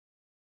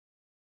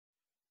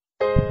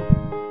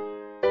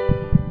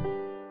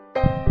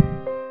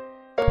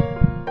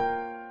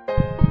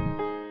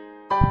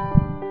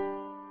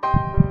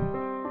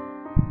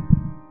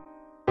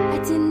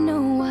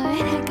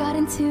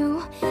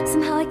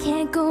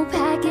can't go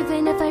back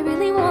even if I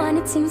really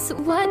wanted to. So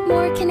what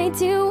more can I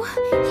do?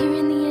 Here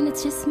in the end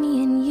it's just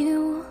me and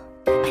you.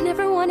 I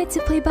never wanted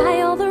to play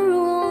by all the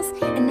rules,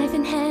 and knife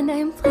in hand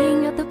I'm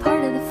playing out the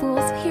part of the fool.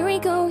 So here we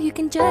go, you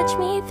can judge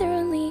me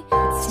thoroughly.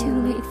 It's too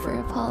late for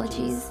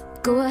apologies.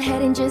 Go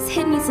ahead and just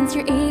hit me since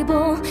you're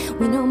able.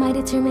 We know my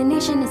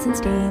determination isn't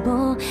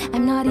stable.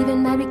 I'm not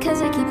even mad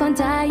because I keep on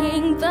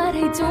dying, but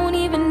I don't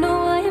even know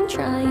why I'm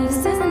trying.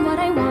 This isn't what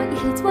I want,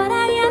 yet it's what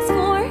I asked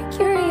for.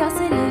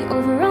 Curiosity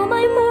over all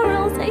my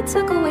morals. I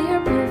took away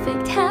your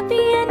perfect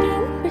happy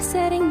ending.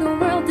 Resetting the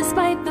world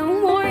despite the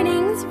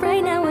warnings.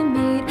 Right now I'm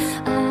made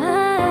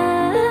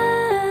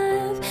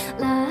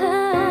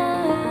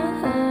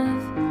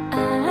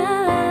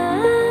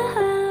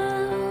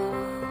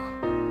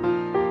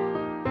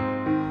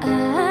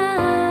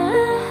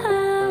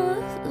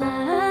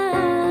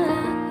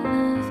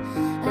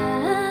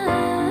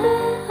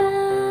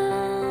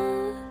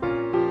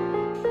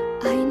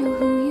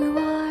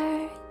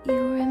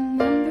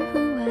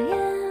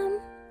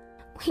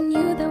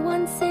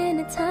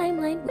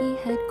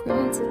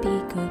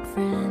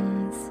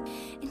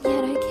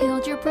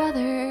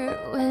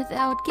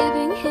of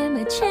giving him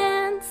a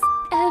chance.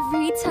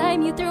 Every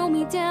time you throw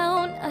me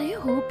down, I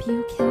hope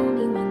you kill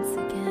me once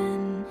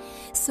again.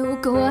 So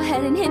go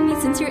ahead and hit me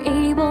since you're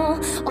able.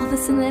 All the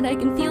sin that I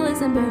can feel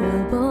is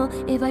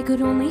unbearable. If I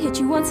could only hit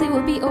you once it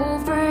would be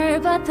over,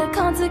 but the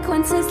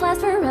consequences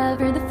last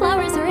forever. The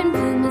flowers are in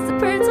bloom as the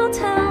birds will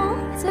tell.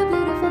 It's a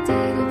beautiful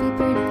day to be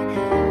burning in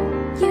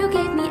hell. You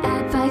gave me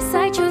advice,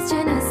 I chose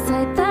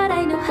genocide, but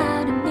I know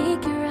how to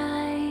make it right.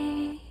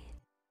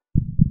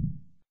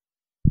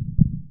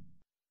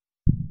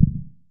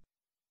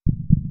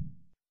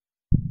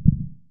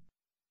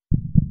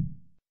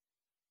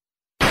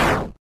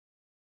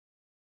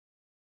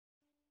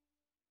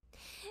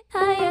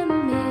 I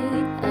am